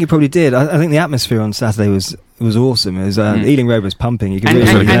 Yeah, I think it probably did. I think the atmosphere on Saturday was awesome. It was Ealing Road was pumping. You could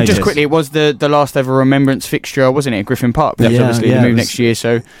really just quickly, it was the last ever remembrance fixture, wasn't it, at Griffin Park? That's obviously the move next year.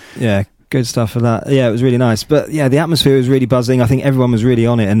 So yeah, good stuff for that. Yeah, it was really nice. But yeah, the atmosphere was really buzzing. I think everyone was really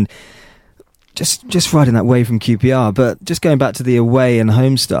on it, and just riding that wave from QPR. But just going back to the away and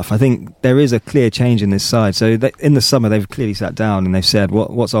home stuff, I think there is a clear change in this side. So in the summer, they've clearly sat down and they've said,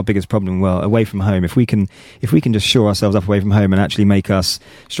 what's our biggest problem? Well, away from home. If we can just shore ourselves up away from home and actually make us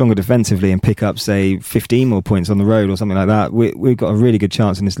stronger defensively and pick up, say, 15 more points on the road or something like that, we've got a really good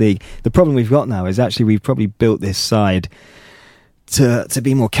chance in this league. The problem we've got now is actually we've probably built this side to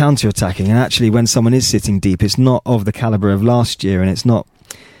be more counter-attacking, and actually when someone is sitting deep, it's not of the calibre of last year, and it's not.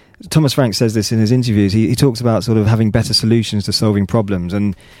 Thomas Frank says this in his interviews. He talks about sort of having better solutions to solving problems,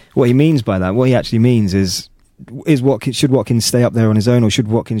 and what he means by that, what he actually means is should Watkins stay up there on his own, or should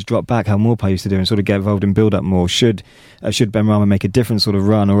Watkins drop back, how Morpah used to do, and sort of get involved in build-up more? Should Benrahma make a different sort of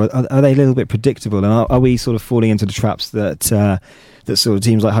run, or are they a little bit predictable, and are we sort of falling into the traps that sort of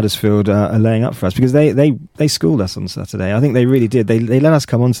teams like Huddersfield are laying up for us? Because they schooled us on Saturday. I think they really did. They let us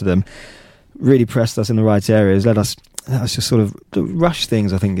come onto them, really pressed us in the right areas, let us just sort of rush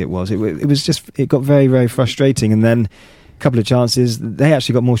things. I think it was. It was just, it got very, very frustrating, and then a couple of chances. They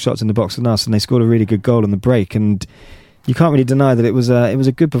actually got more shots in the box than us, and they scored a really good goal on the break. And you can't really deny that it was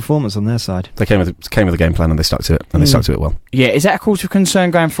a good performance on their side. They came with a game plan, and they stuck to it, and they stuck to it well. Yeah, is that a cause of concern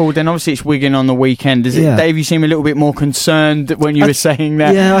going forward? Then obviously it's Wigan on the weekend. Dave, you seem a little bit more concerned when you were saying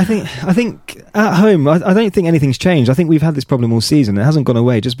that. Yeah, I think at home, I don't think anything's changed. I think we've had this problem all season. It hasn't gone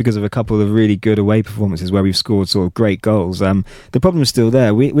away just because of a couple of really good away performances where we've scored sort of great goals. The problem's still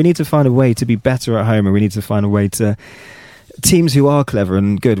there. We need to find a way to be better at home, and we need to find a way to. Teams who are clever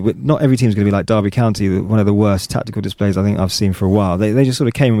and good, not every team's going to be like Derby County, one of the worst tactical displays I think I've seen for a while. They just sort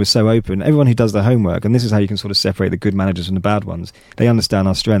of came and were so open. Everyone who does their homework, and this is how you can sort of separate the good managers from the bad ones. They understand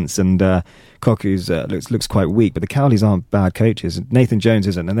our strengths, and Koku's looks quite weak, but the Cowleys aren't bad coaches. Nathan Jones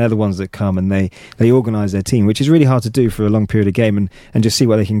isn't, and they're the ones that come and they organise their team, which is really hard to do for a long period of game and just see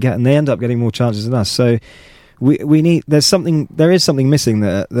what they can get, and they end up getting more chances than us. So there is something missing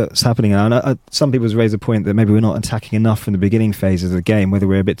that's happening now, and some people have raised the point that maybe we're not attacking enough from the beginning phases of the game, whether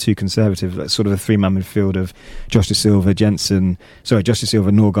we're a bit too conservative, like sort of a three-man midfield of Josh Da Silva,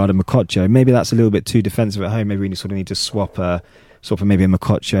 Norgard and Mokotjo. Maybe that's a little bit too defensive at home. Maybe we sort of need to swap maybe a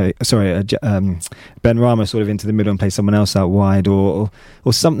Mokotjo, Benrahma sort of into the middle and play someone else out wide, or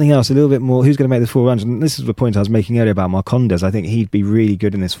something else a little bit more. Who's going to make the full runs? And this is the point I was making earlier about Marcondes. I think he'd be really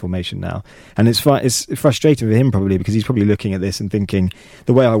good in this formation now, and it's frustrating for him probably, because he's probably looking at this and thinking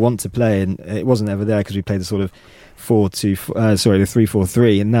the way I want to play, and it wasn't ever there because we played the sort of the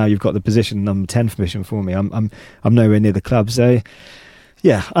 3-4-3, and now you've got the position number 10 position for me. I'm nowhere near the club, so.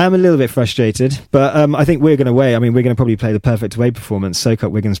 Yeah, I am a little bit frustrated, but I think we're going to weigh. I mean, we're going to probably play the perfect away performance, soak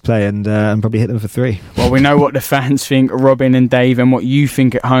up Wigan's play, and probably hit them for 3. Well, we know what the fans think, Robin and Dave, and what you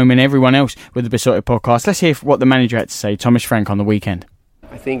think at home, and everyone else with the Beesotted podcast. Let's hear what the manager had to say, Thomas Frank, on the weekend.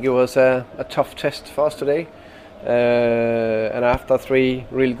 I think it was a tough test for us today, and after 3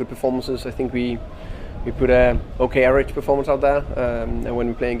 really good performances, I think we put a okay average performance out there, and when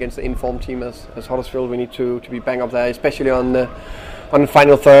we play against the informed team as Huddersfield, we need to be bang up there, especially on the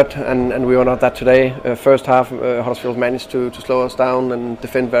final third, and we were not that today. First half, Huddersfield managed to slow us down and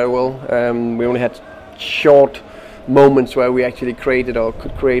defend very well. We only had short moments where we actually created or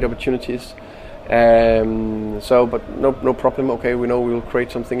could create opportunities. But no problem. Okay, we know we will create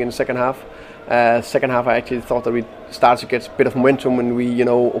something in the second half. Second half, I actually thought that we started to get a bit of momentum, and we,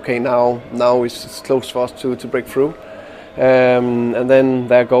 now it's close for us to break through. And then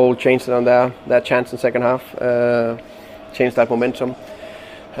their goal changed it on their chance in second half. Changed that momentum,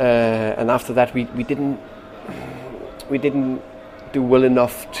 and after that we didn't do well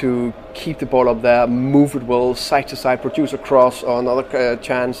enough to keep the ball up there, move it well, side to side, produce a cross or another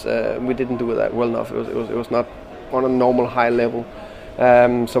chance. We didn't do that well enough. It was not on a normal high level.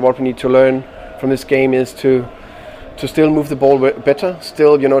 So what we need to learn from this game is to still move the ball better,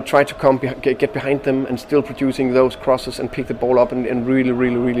 still try to get behind them, and still producing those crosses and pick the ball up and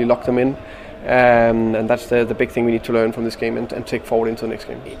really lock them in. And that's the big thing we need to learn from this game and take forward into the next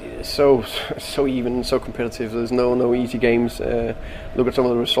game. It is so even, so competitive. There's no easy games. Look at some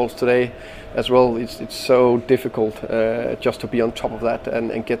of the results today as well. It's so difficult just to be on top of that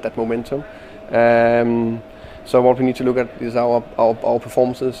and get that momentum. So what we need to look at is our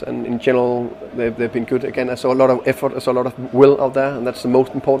performances, and in general they've been good. Again, I saw a lot of effort, I saw a lot of will out there, and that's the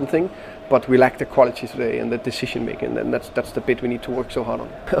most important thing. But we lack the quality today and the decision making, and that's the bit we need to work so hard on.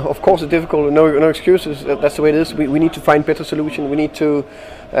 Of course, it's difficult. No excuses. That's the way it is. We need to find better solution. We need to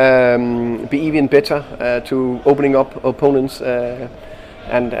be even better to opening up opponents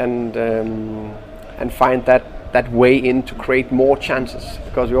and find that way in to create more chances.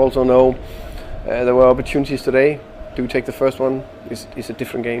 Because we also know there were opportunities today. Do we take the first one? It's a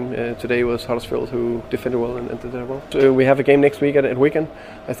different game. Today was Huddersfield who defended well and did that well. So we have a game next week at Wigan.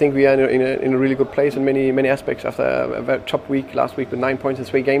 I think we are in a really good place in many aspects after a very top week last week with 9 points in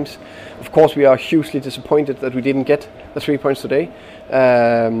 3 games. Of course, we are hugely disappointed that we didn't get the 3 points today.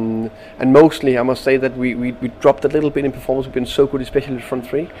 And mostly, I must say that we dropped a little bit in performance. We've been so good, especially the front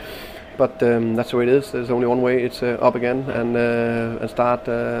 3. But that's the way it is. There's only one way. It's up again and start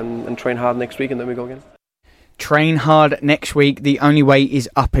and train hard next week, and then we go again. Train hard next week. The only way is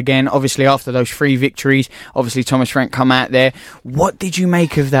up again. Obviously, after those 3 victories, obviously Thomas Frank come out there. What did you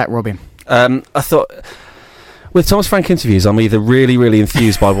make of that, Robin? I thought with Thomas Frank interviews, I'm either really, really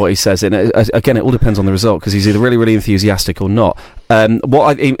enthused by what he says, and again, it all depends on the result, because he's either really, really enthusiastic or not.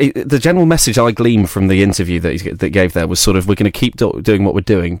 The general message I gleaned from the interview that he gave there was sort of, we're going to keep doing what we're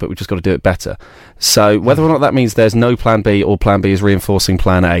doing, but we've just got to do it better. So whether or not that means there's no plan B, or plan B is reinforcing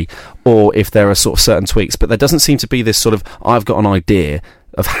plan A, or if there are sort of certain tweaks, but there doesn't seem to be this sort of, I've got an idea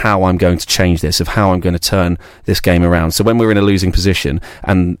of how I'm going to change this, of how I'm going to turn this game around. So when we're in a losing position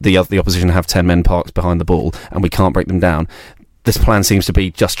and the opposition have 10 men parked behind the ball and we can't break them down, this plan seems to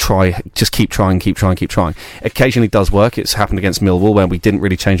be just keep trying. Occasionally it does work. It's happened against Millwall where we didn't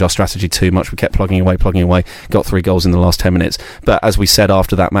really change our strategy too much. We kept plugging away, got 3 goals in the last 10 minutes. But as we said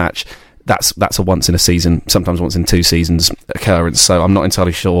after that match, that's a once in a season, sometimes once in 2 seasons occurrence. So I'm not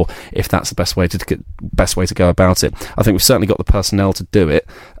entirely sure if that's the best way to go about it. I think we've certainly got the personnel to do it,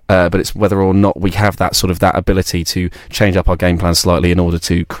 but it's whether or not we have that sort of that ability to change up our game plan slightly in order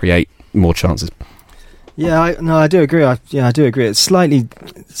to create more chances. Yeah, I do agree. I do agree. It's slightly,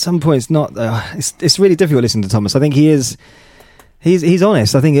 at some points, not. It's really difficult listening to Thomas. I think he's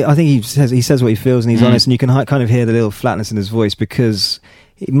honest. I think he says what he feels, and he's honest, and you can kind of hear the little flatness in his voice, because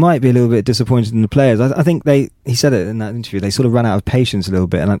he might be a little bit disappointed in the players. I think he said it in that interview, they sort of ran out of patience a little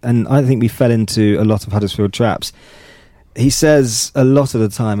bit, and I think we fell into a lot of Huddersfield traps. He says a lot of the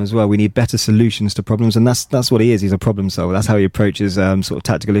time as well, we need better solutions to problems, and that's what he is. He's a problem solver. That's how he approaches sort of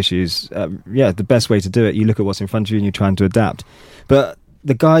tactical issues. The best way to do it, you look at what's in front of you and you're trying to adapt. But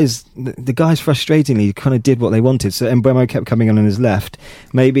the guys frustratingly kind of did what they wanted. So Mbeumo kept coming on his left.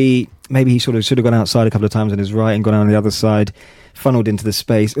 Maybe he sort of should have gone outside a couple of times on his right and gone on the other side, funneled into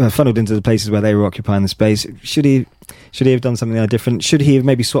the places where they were occupying the space. Should he have done something different? Should he have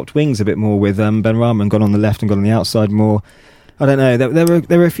maybe swapped wings a bit more with Benrahma and gone on the left and gone on the outside more? I don't know.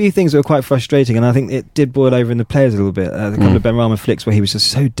 There were a few things that were quite frustrating, and I think it did boil over in the players a little bit. The couple of Benrahma flicks where he was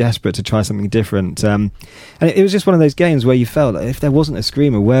just so desperate to try something different, and it was just one of those games where you felt like if there wasn't a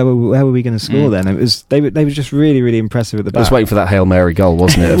screamer, where were we going to score then? It was they were just really, really impressive at the back. I was waiting for that Hail Mary goal,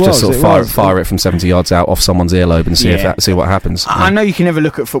 wasn't it? Just sort of fire it from 70 yards out off someone's earlobe and see what happens. I know you can never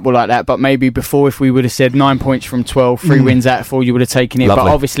look at football like that, but maybe before, if we would have said 9 points from 12, 3 wins out of 4, you would have taken it. Lovely.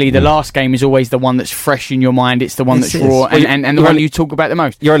 But obviously, the last game is always the one that's fresh in your mind. It's the one that's raw, and the one you talk about the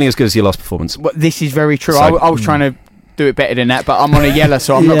most. You're only as good as your last performance. Well, this is very true. I was trying to do it better than that, but I'm on a yellow,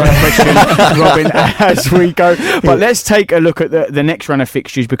 so I'm not going to question Robin as we go. But let's take a look at the next run of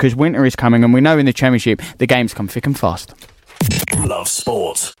fixtures, because winter is coming, and we know in the Championship the games come thick and fast. Love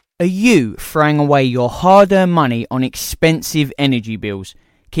Sport. Are you throwing away your hard-earned money on expensive energy bills?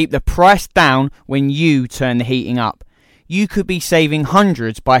 Keep the price down when you turn the heating up. You could be saving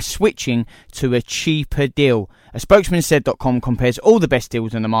hundreds by switching to a cheaper deal. A spokesmansaid.com compares all the best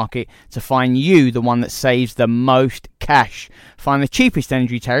deals in the market to find you the one that saves the most cash. Find the cheapest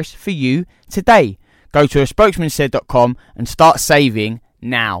energy tariffs for you today. Go to a spokesmansaid.com and start saving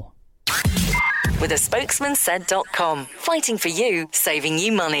now. With a spokesmansaid.com, fighting for you, saving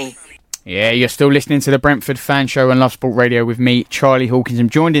you money. Yeah, you're still listening to the Brentford Fan Show on Love Sport Radio with me, Charlie Hawkins. I'm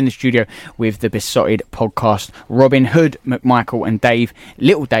joined in the studio with the Beesotted podcast, Robin Hood, McMichael and Dave,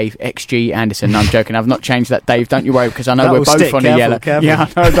 Little Dave, XG Anderson. No, I'm joking, I've not changed that, Dave, don't you worry, because I know we're both on the yellow. Careful. Yeah,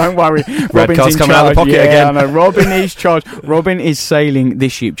 I know, don't worry. Red card's coming out of the pocket again. I know. Robin is charged. Robin is sailing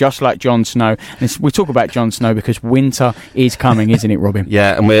this ship, just like Jon Snow. And we talk about Jon Snow because winter is coming, isn't it, Robin?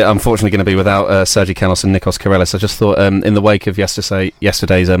 Yeah, and we're unfortunately going to be without Sergi Canos and Nikos Karelis. I just thought, in the wake of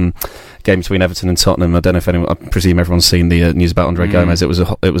yesterday's game between Everton and Tottenham. I don't know if anyone, I presume everyone's seen the news about Andre Gomez. It was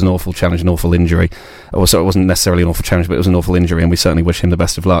an awful challenge, an awful injury. Or so it wasn't necessarily an awful challenge, but it was an awful injury, and we certainly wish him the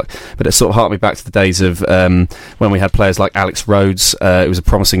best of luck. But it sort of harked me back to the days of when we had players like Alex Rhodes, who was a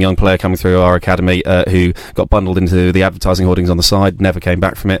promising young player coming through our academy, who got bundled into the advertising hoardings on the side, never came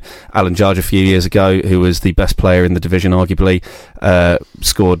back from it. Alan Judge a few years ago, who was the best player in the division, arguably,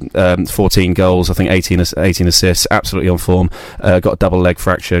 scored 14 goals, I think 18 assists, absolutely on form. Got a double leg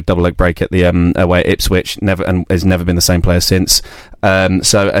break at the away at Ipswich, and has never been the same player since. I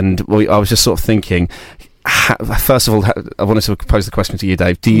was just sort of thinking, first of all, I wanted to pose the question to you,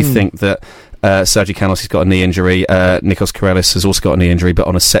 Dave. Do you think that Sergi Canos has got a knee injury? Nikos Karelis has also got a knee injury, but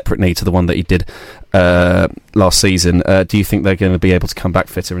on a separate knee to the one that he did last season. Do you think they're going to be able to come back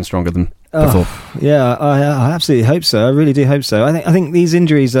fitter and stronger than before? Yeah, I absolutely hope so. I really do hope so. I think these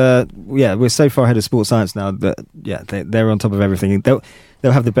injuries we're so far ahead of sports science now that they're on top of everything. They'll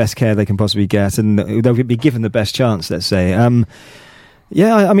have the best care they can possibly get, and they'll be given the best chance, let's say. I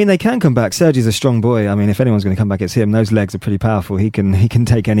mean, they can come back. Sergi's a strong boy. I mean, if anyone's going to come back, it's him. Those legs are pretty powerful. He can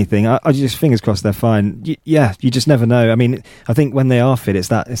take anything. I just, fingers crossed, they're fine. You just never know. I mean, I think when they are fit, it's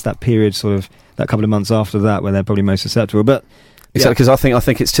that period, sort of that couple of months after that, where they're probably most susceptible. But exactly, because I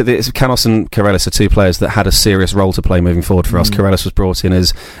think it's Canos and Karelis are two players that had a serious role to play moving forward for us. Karelis was brought in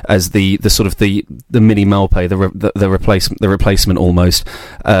as the sort of the mini Malpe, the replacement almost,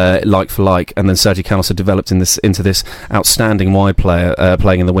 like for like, and then Sergi Canos had developed into this outstanding wide player,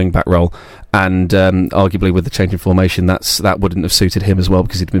 playing in the wing back role. And arguably with the change in formation, that wouldn't have suited him as well,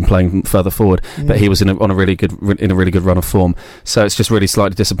 because he'd been playing further forward. But he was in a really good run of form. So it's just really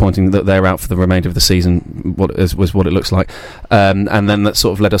slightly disappointing that they're out for the remainder of the season. Was what it looks like. And then that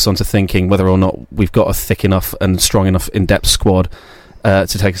sort of led us on to thinking whether or not we've got a thick enough and strong enough in-depth squad to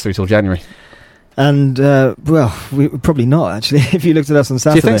take us through till January. And we probably not, actually. If you looked at us on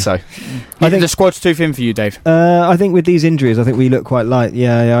Saturday, do you think so? I think the squad's too thin for you, Dave. I think with these injuries, I think we look quite light.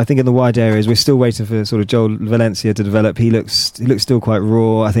 Yeah. I think in the wide areas, we're still waiting for sort of Joel Valencia to develop. He looks still quite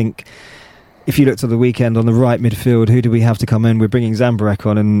raw. I think if you looked at the weekend on the right midfield, who do we have to come in? We're bringing Zambarek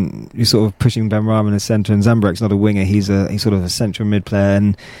on, and you're sort of pushing Ben Rahman in the centre. And Zambarek's not a winger; he's sort of a central mid player,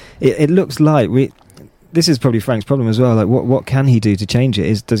 and it looks light. This is probably Frank's problem as well. Like, what can he do to change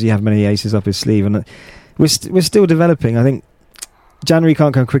it? Does he have many aces up his sleeve? And we're still developing. I think January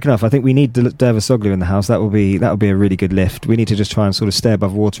can't come quick enough. I think we need Dervisoglu in the house. That will be a really good lift. We need to just try and sort of stay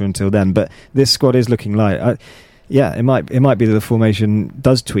above water until then. But this squad is looking light. It might be that the formation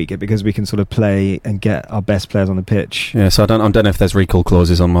does tweak it, because we can sort of play and get our best players on the pitch. Yeah, so I don't know if there's recall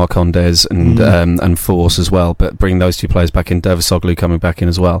clauses on Marcondes and Force as well, but bring those two players back in, Dervisoglu coming back in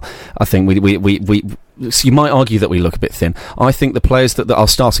as well. I think we so you might argue that we look a bit thin. I think the players that our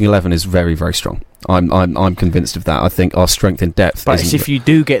starting 11 is very, very strong. I'm convinced of that. I think our strength in depth. But it's if you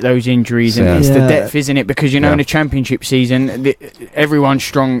do get those injuries, and it's the depth, isn't it? Because in a championship season, everyone's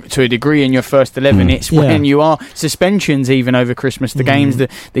strong to a degree in your first 11. It's when you are suspensions even over Christmas. The games,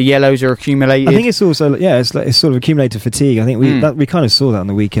 the yellows are accumulated. I think it's also it's sort of accumulated fatigue. I think we kind of saw that on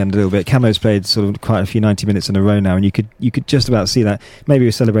the weekend a little bit. Camo's played sort of quite a few 90 minutes in a row now, and you could just about see that. Maybe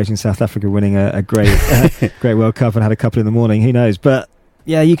we're celebrating South Africa winning a great great World Cup and had a couple in the morning. Who knows? But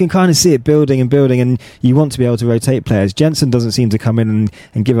yeah, you can kind of see it building, and you want to be able to rotate players. Jensen doesn't seem to come in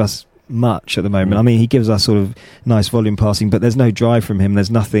and give us much at the moment. I mean, he gives us sort of nice volume passing, but there's no drive from him.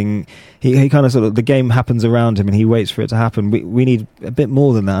 There's nothing. He kind of sort of, the game happens around him and he waits for it to happen. We need a bit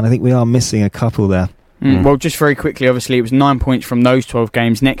more than that, and I think we are missing a couple there. Well, just very quickly, obviously, it was 9 points from those 12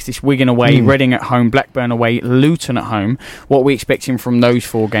 games. Next is Wigan away, Reading at home, Blackburn away, Luton at home. What are we expecting from those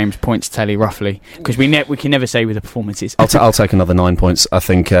 4 games, points tally, roughly? Because we can never say with the performances. I'll take another 9 points. I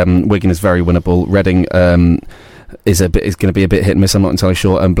think Wigan is very winnable. Reading is going to be a bit hit and miss. I'm not entirely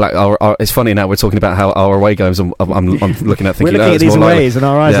sure. And it's funny now we're talking about how our away games. I'm looking at thinking we're looking at these aways and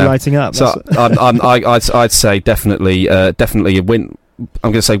our eyes are lighting up. So I'd say definitely a win.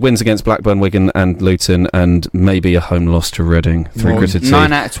 I'm going to say wins against Blackburn, Wigan and Luton, and maybe a home loss to Reading through gritted teeth.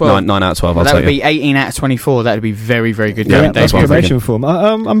 9 out of 12. 9 out of 12, that would be 18 out of 24. That would be very, very good. Yeah, that's probation form.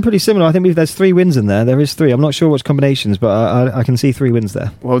 I'm pretty similar. I think there's 3 wins in there. There is 3. I'm not sure which combinations, but I can see 3 wins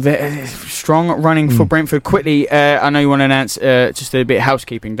there. Well, they're strong running for Brentford. Quickly, I know you want to announce just a bit of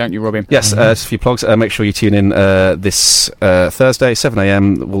housekeeping, don't you, Robin? Yes, just a few plugs. Make sure you tune in this Thursday,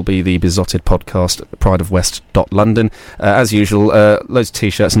 7am, will be the Beesotted podcast, prideofwest.london. As usual, loads of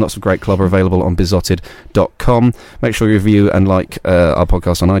t-shirts and lots of great club are available on Beesotted.com. Make sure you review and like our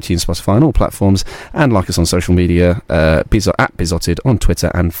podcast on iTunes, Spotify and all platforms, and like us on social media, at Beesotted on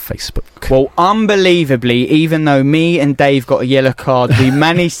Twitter and Facebook. Well, unbelievably, even though me and Dave got a yellow card, we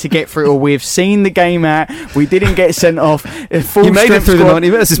managed to get through. We've seen the game out. We didn't get sent off. You made it through the 90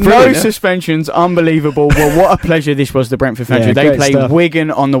 minutes. It's brilliant. No suspensions. Unbelievable. Well, what a pleasure this was, the Brentford Fan Show. They play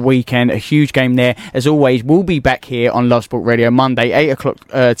Wigan on the weekend. A huge game there. As always, we'll be back here on Lovesport Radio Monday, 8 o'clock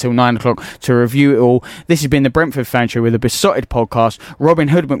till 9 o'clock to review it all. This has been the Brentford Fan Show with the Beesotted podcast. Robin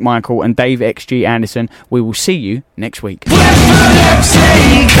Hood McMichael and Dave XG Anderson. We will see you next week.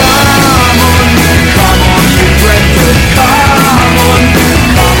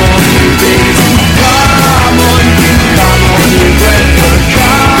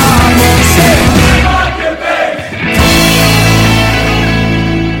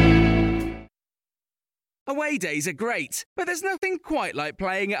 Away days are great, but there's nothing quite like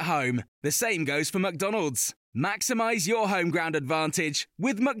playing at home. The same goes for McDonald's. Maximise your home ground advantage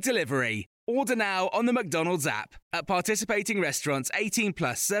with McDelivery. Order now on the McDonald's app. At participating restaurants, 18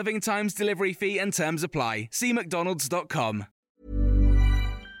 plus, serving times, delivery fee and terms apply. See mcdonalds.com.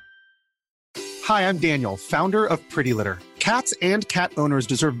 Hi, I'm Daniel, founder of Pretty Litter. Cats and cat owners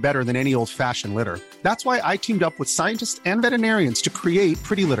deserve better than any old-fashioned litter. That's why I teamed up with scientists and veterinarians to create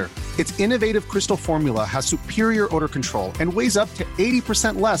Pretty Litter. Its innovative crystal formula has superior odor control and weighs up to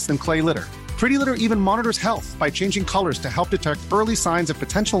 80% less than clay litter. Pretty Litter even monitors health by changing colors to help detect early signs of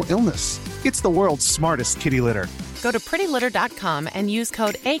potential illness. It's the world's smartest kitty litter. Go to prettylitter.com and use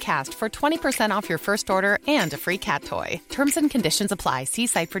code ACAST for 20% off your first order and a free cat toy. Terms and conditions apply. See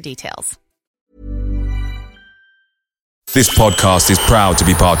site for details. This podcast is proud to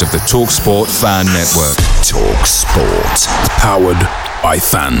be part of the TalkSport Fan Network. TalkSport. Powered by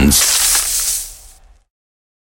fans.